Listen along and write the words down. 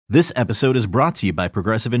This episode is brought to you by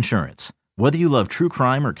Progressive Insurance. Whether you love true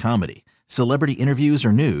crime or comedy, celebrity interviews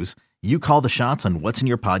or news, you call the shots on what's in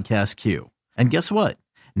your podcast queue. And guess what?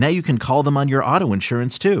 Now you can call them on your auto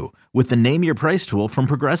insurance too with the Name Your Price tool from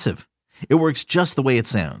Progressive. It works just the way it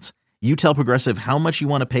sounds. You tell Progressive how much you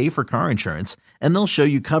want to pay for car insurance, and they'll show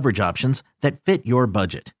you coverage options that fit your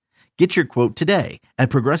budget. Get your quote today at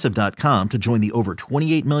Progressive.com to join the over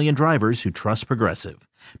 28 million drivers who trust Progressive.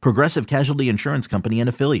 Progressive Casualty Insurance Company and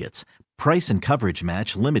Affiliates. Price and coverage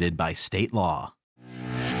match limited by state law.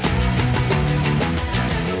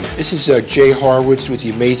 This is Jay Horwitz with the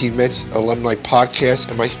Amazing Mets Alumni Podcast,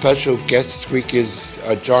 and my special guest this week is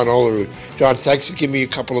John Olerud. John, thanks for giving me a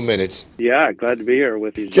couple of minutes. Yeah, glad to be here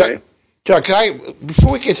with you, Jay. John,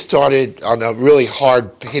 before we get started on the really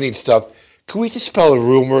hard-hitting stuff, can we dispel a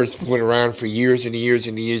rumor that's went around for years and years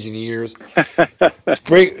and years and years?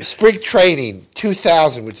 Spring training,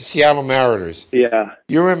 2000 with the Seattle Mariners. Yeah.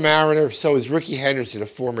 You're a Mariner, so is Rickey Henderson, a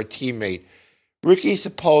former teammate. Rickey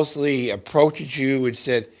supposedly approached you and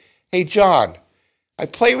said, "Hey, John, I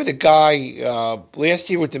played with a guy last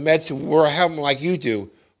year with the Mets who wore a helmet like you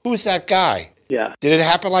do. Who's that guy?" Yeah. Did it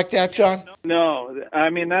happen like that, John? No, I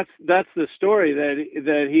mean that's the story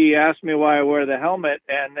that he asked me why I wear the helmet,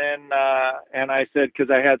 and then and I said because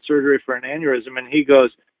I had surgery for an aneurysm, and he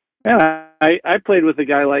goes, "Yeah, I played with a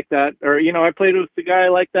guy like that, or I played with a guy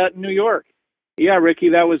like that in New York." Yeah, Ricky,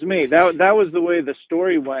 that was me. That was the way the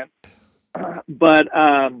story went. But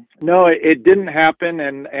no, it didn't happen,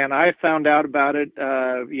 and I found out about it,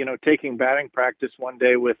 taking batting practice one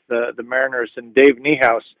day with the Mariners, and Dave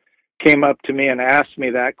Niehaus came up to me and asked me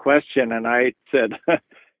that question, and I said,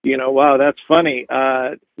 wow, that's funny.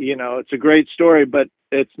 It's a great story, but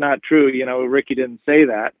it's not true. Ricky didn't say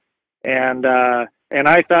that, and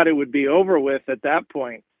I thought it would be over with at that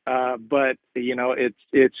point. But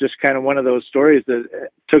it's just kind of one of those stories that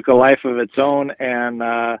took a life of its own, and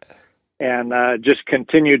just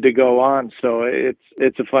continued to go on. So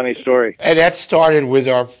it's a funny story. And that started with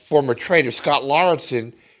our former trainer, Scott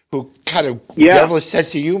Lawrenson, who kind of devilish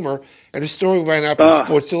sense of humor, and the story went up in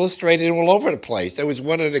Sports Illustrated and all over the place. That was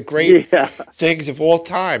one of the great things of all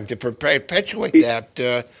time to perpetuate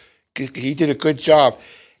that. He did a good job.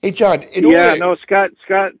 Hey, John. Scott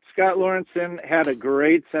Lawrenson had a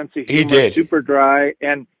great sense of humor. He did. Super dry,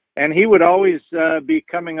 and he would always be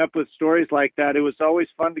coming up with stories like that. It was always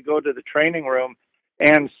fun to go to the training room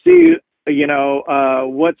and see,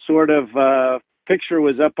 what sort of picture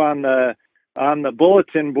was up on the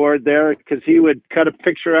bulletin board there, because he would cut a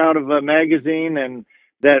picture out of a magazine and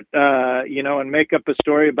that, and make up a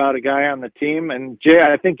story about a guy on the team. And Jay,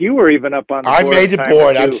 I think you were even up on the board. I made the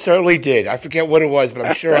board. I certainly did. I forget what it was, but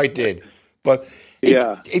I'm sure I did. But hey,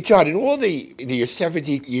 John, in your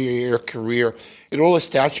 70-year career, in all the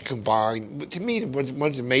stats you combined, to me, one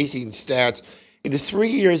of the amazing stats, in the 3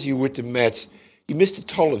 years you were with the Mets, you missed a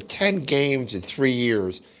total of 10 games in 3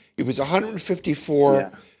 years. It was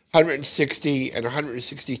 154, 160, and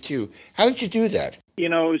 162. How did you do that? It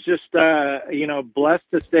was just, blessed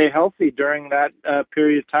to stay healthy during that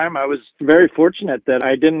period of time. I was very fortunate that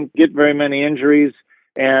I didn't get very many injuries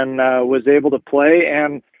and was able to play.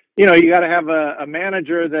 And, you got to have a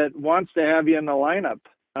manager that wants to have you in the lineup.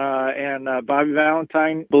 And Bobby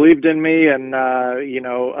Valentine believed in me and,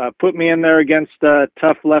 put me in there against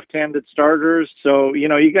tough left-handed starters. So,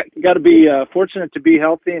 you got to be fortunate to be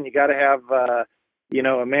healthy, and you got to have,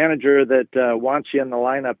 a manager that wants you in the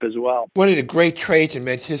lineup as well. One of the great trades in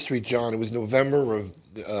Mets history, John, it was November of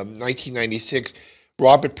 1996.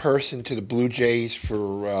 Robert Person to the Blue Jays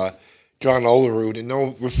for John Olerud, and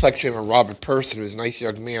no reflection on Robert Person, who was a nice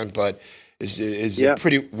young man, but is a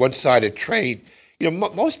pretty one-sided trade.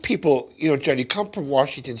 Most people, John, you come from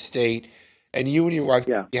Washington State, and you and your wife,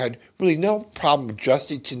 you had really no problem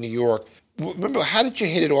adjusting to New York. Remember, how did you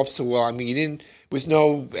hit it off so well? I mean, was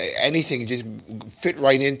no anything, just fit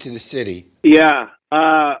right into the city. Yeah.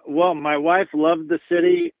 Well, my wife loved the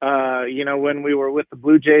city. When we were with the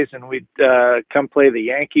Blue Jays and we'd come play the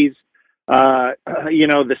Yankees,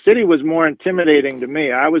 the city was more intimidating to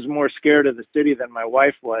me. I was more scared of the city than my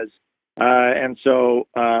wife was. And so,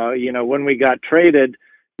 when we got traded,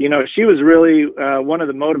 she was really one of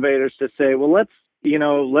the motivators to say, well,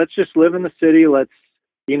 let's just live in the city. Let's,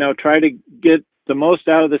 try to get the most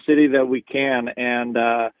out of the city that we can. And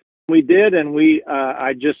we did, and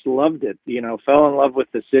I just loved it, fell in love with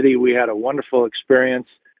the city. We had a wonderful experience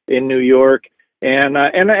in New York. And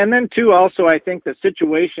then too, also, I think the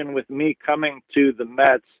situation with me coming to the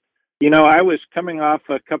Mets, I was coming off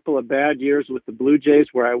a couple of bad years with the Blue Jays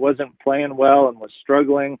where I wasn't playing well and was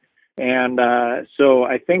struggling. And so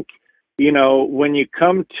I think, when you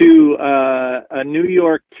come to a New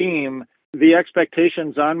York team, the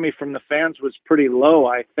expectations on me from the fans was pretty low,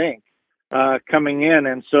 I think, coming in.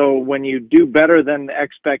 And so when you do better than the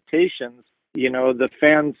expectations, the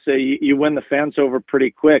fans, you win the fans over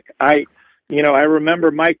pretty quick. I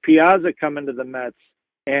remember Mike Piazza coming to the Mets,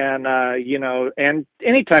 and and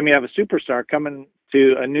anytime you have a superstar coming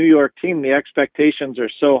to a New York team, the expectations are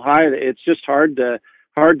so high that it's just hard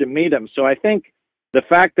to meet them. So I think the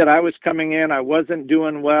fact that I was coming in, I wasn't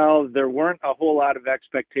doing well, there weren't a whole lot of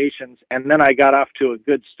expectations, and then I got off to a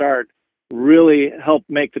good start, really helped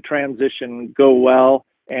make the transition go well.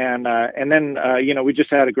 And then we just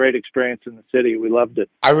had a great experience in the city. We loved it.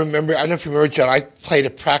 I remember, I don't know if you remember, John, I played a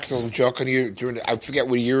practical joke on you I forget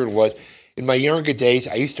what year it was. In my younger days,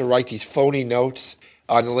 I used to write these phony notes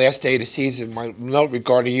on the last day of the season. My note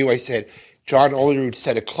regarding you, I said, John Olerud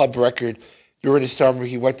set a club record during the summer.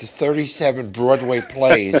 He went to 37 Broadway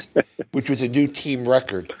plays, which was a new team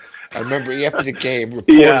record. I remember after the game,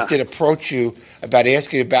 reporters did approach you about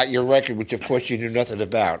asking about your record, which of course you knew nothing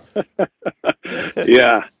about.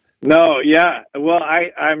 Yeah. No, yeah. Well,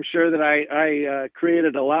 I'm sure that I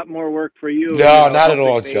created a lot more work for you. No, not at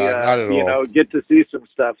all, John. Not at all. Get to see some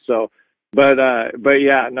stuff. So, but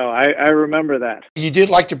yeah, no, I remember that. You did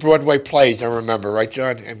like the Broadway plays, I remember, right,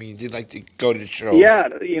 John? I mean, you did like to go to the shows. Yeah,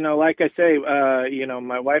 like I say,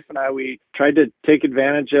 my wife and I, we tried to take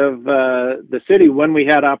advantage of the city when we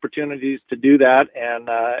had opportunities to do that,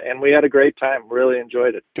 and we had a great time. Really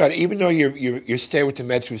enjoyed it. John, even though you stayed with the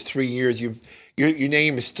Mets for 3 years, your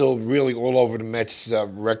name is still really all over the Mets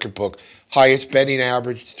record book. Highest betting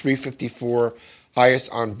average, 354. Highest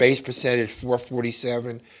on base percentage,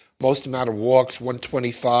 447. Most amount of walks,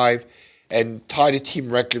 125, and tied a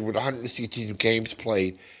team record with 162 games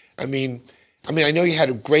played. I mean, I know you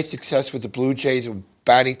had a great success with the Blue Jays, a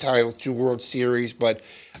batting title, 2 World Series, but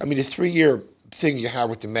I mean, the 3-year thing you had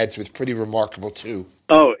with the Mets was pretty remarkable too.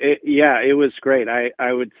 Oh, it was great.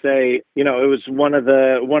 I would say, it was one of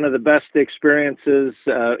the best experiences.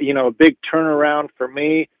 A big turnaround for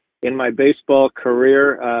me in my baseball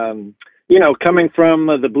career. Coming from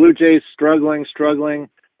the Blue Jays, struggling.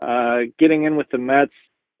 Getting in with the Mets,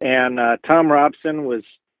 and Tom Robson was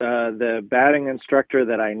the batting instructor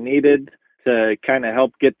that I needed to kind of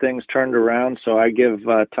help get things turned around. So I give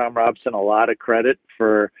Tom Robson a lot of credit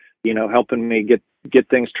for helping me get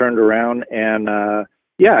things turned around. And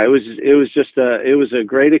it was a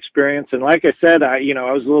great experience. And like I said, I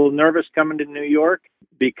was a little nervous coming to New York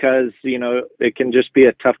because it can just be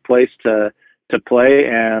a tough place to play,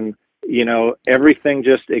 and everything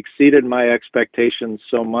just exceeded my expectations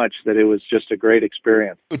so much that it was just a great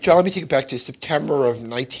experience. But John, let me take you back to September of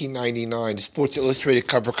 1999. The Sports Illustrated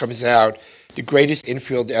cover comes out, the greatest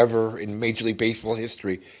infield ever in Major League Baseball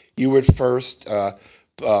history. You were at first,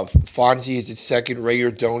 Fonzie is at second, Ray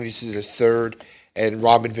Ordonez is at third, and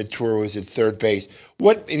Robin Ventura was at third base.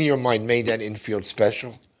 What, in your mind, made that infield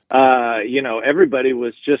special? Everybody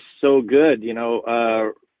was just so good.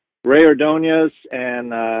 Ray Ordonez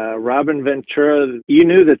and Robin Ventura, you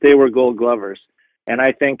knew that they were Gold Glovers. And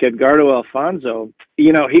I think Edgardo Alfonzo,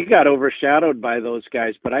 he got overshadowed by those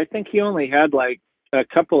guys, but I think he only had like a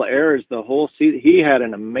couple of errors the whole season. He had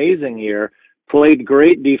an amazing year, played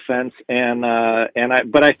great defense,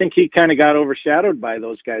 but I think he kind of got overshadowed by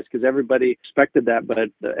those guys because everybody expected that, but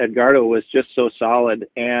Edgardo was just so solid.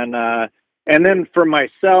 And then for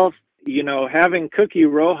myself, having Cookie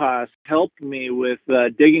Rojas helped me with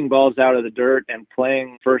digging balls out of the dirt and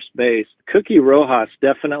playing first base. Cookie Rojas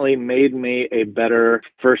definitely made me a better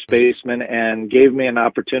first baseman and gave me an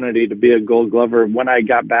opportunity to be a Gold Glover when I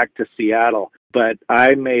got back to Seattle. But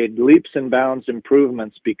I made leaps and bounds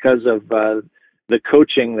improvements because of the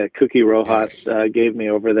coaching that Cookie Rojas gave me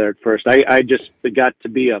over there at first. I just got to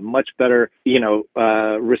be a much better,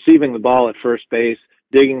 receiving the ball at first base,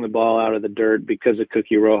 digging the ball out of the dirt because of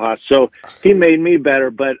Cookie Rojas. So he made me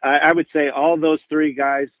better, but I would say all those 3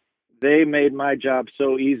 guys, they made my job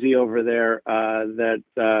so easy over there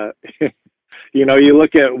that, you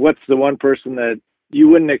look at what's the one person that you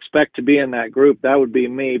wouldn't expect to be in that group. That would be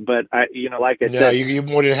me. But like I said, you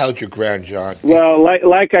more than held your ground, John. Well,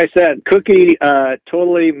 like I said, Cookie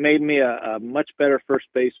totally made me a much better first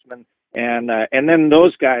baseman. And then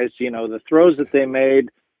those guys, the throws that they made,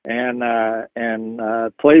 and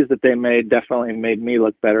plays that they made definitely made me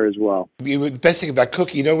look better as well. The best thing about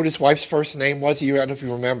Cookie, you know what his wife's first name was? I don't know if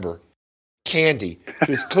you remember. Candy. It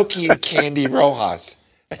was Cookie and Candy Rojas.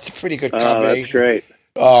 That's a pretty good combination.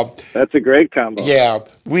 Oh, that's great. That's a great combo. Yeah.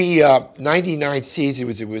 We 99 season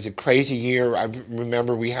it was a crazy year. I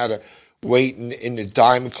remember we had to wait in the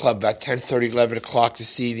Diamond Club about 10:30, 11 o'clock to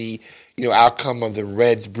see outcome of the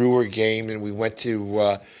Reds Brewer game, and we went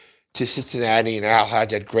to Cincinnati, and Al had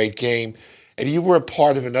that great game. And you were a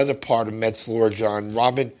part of another part of Mets lore, John.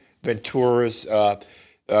 Robin Ventura's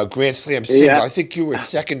grand slam single. Yeah. I think you were at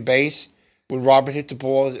second base when Robin hit the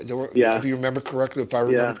ball. Yeah. If you remember correctly, if I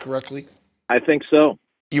remember correctly. I think so.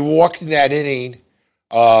 You walked in that inning,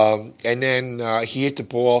 and then he hit the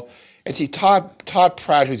ball. And see, Todd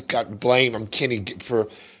Pratt, who's got blame, I'm kidding, for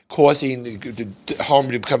causing the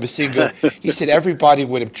homer to become a single, he said everybody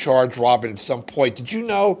would have charged Robin at some point. Did you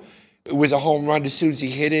know it was a home run as soon as he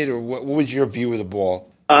hit it, or what was your view of the ball?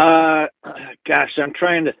 Gosh, I'm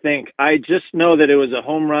trying to think. I just know that it was a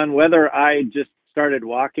home run. Whether I just started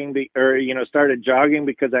walking started jogging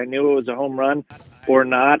because I knew it was a home run or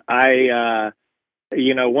not, once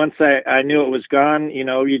I knew it was gone,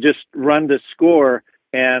 you just run to score.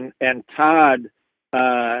 And Todd,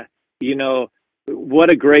 what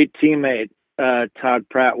a great teammate Todd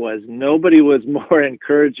Pratt was. Nobody was more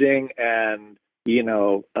encouraging and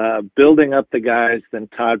building up the guys than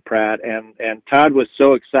Todd Pratt. And Todd was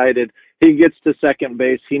so excited. He gets to second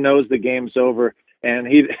base. He knows the game's over, and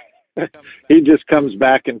he just comes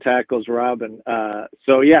back and tackles Robin. That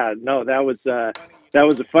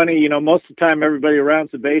was a funny. Most of the time everybody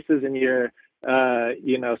rounds the bases, and you're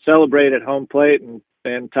celebrate at home plate,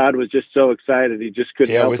 and Todd was just so excited he just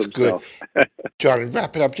couldn't help himself. Good. John, and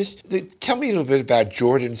wrap it up. Just tell me a little bit about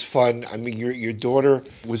Jordan's fund. I mean, your daughter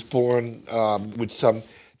was born with some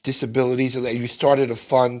disabilities, and you started a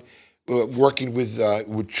fund working with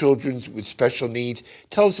children with special needs.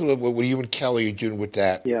 Tell us a little bit what you and Kelly are doing with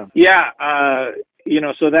that. Yeah.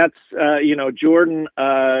 So that's Jordan.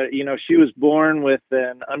 She was born with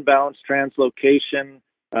an unbalanced translocation.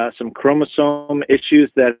 Some chromosome issues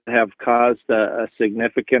that have caused a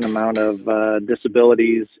significant amount of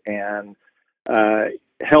disabilities and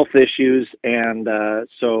health issues. And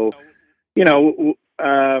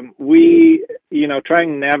we, trying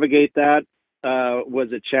to navigate that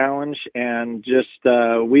was a challenge. And just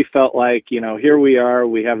we felt like, here we are,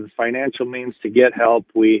 we have the financial means to get help.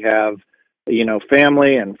 We have,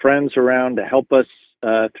 family and friends around to help us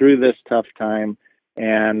through this tough time.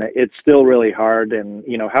 And it's still really hard. And,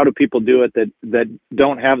 how do people do it that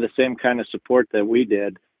don't have the same kind of support that we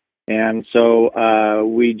did? And so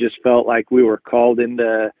we just felt like we were called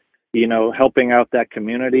into, helping out that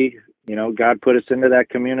community. God put us into that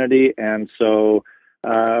community. And so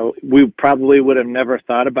we probably would have never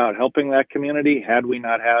thought about helping that community had we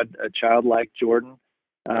not had a child like Jordan.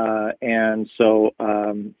 And so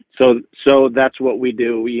that's what we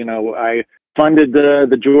do. I funded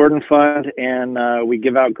the Jordan Fund, and we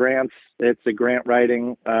give out grants. It's a grant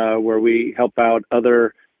writing where we help out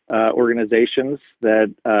other organizations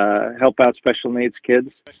that help out special needs kids,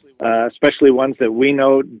 especially ones that we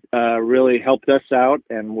know really helped us out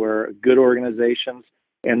and were good organizations.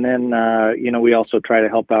 And then, we also try to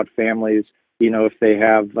help out families, if they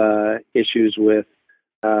have issues with,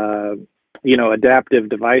 adaptive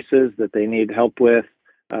devices that they need help with.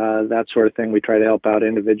 That sort of thing. We try to help out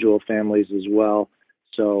individual families as well.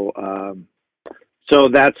 So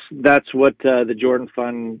that's what the Jordan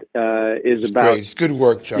Fund is about. Great. It's good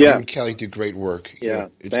work, John. Yeah. You and Kelly do great work. Yeah,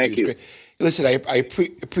 Thank you. Great. Listen, I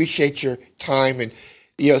appreciate your time, and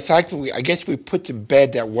thankfully, I guess we put to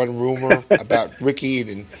bed that one rumor about Ricky,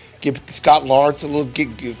 and give Scott Lawrence a little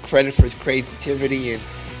give credit for his creativity, and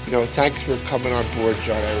thanks for coming on board,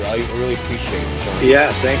 John. I really appreciate it, John.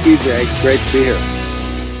 Yeah, thank you, Jay. Great to be here.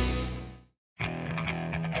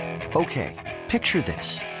 Okay, picture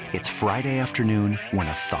this. It's Friday afternoon when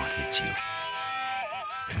a thought hits you.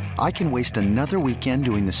 I can waste another weekend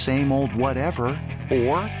doing the same old whatever,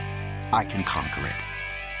 or I can conquer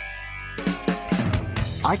it.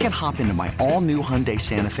 I can hop into my all-new Hyundai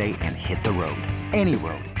Santa Fe and hit the road. Any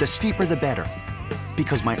road. The steeper, the better.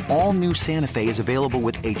 Because my all-new Santa Fe is available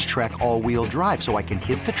with H-Track all-wheel drive, so I can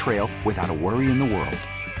hit the trail without a worry in the world.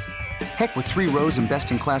 Heck, with 3 rows and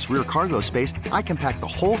best-in-class rear cargo space, I can pack the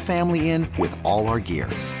whole family in with all our gear.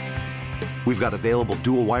 We've got available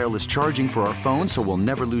dual wireless charging for our phones, so we'll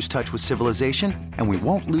never lose touch with civilization, and we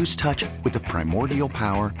won't lose touch with the primordial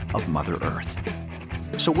power of Mother Earth.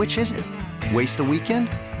 So which is it? Waste the weekend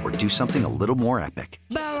or do something a little more epic?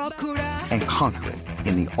 And conquer it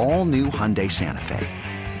in the all-new Hyundai Santa Fe.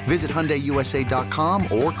 Visit HyundaiUSA.com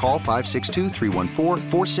or call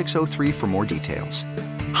 562-314-4603 for more details.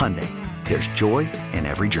 Hyundai, there's joy in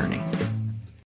every journey.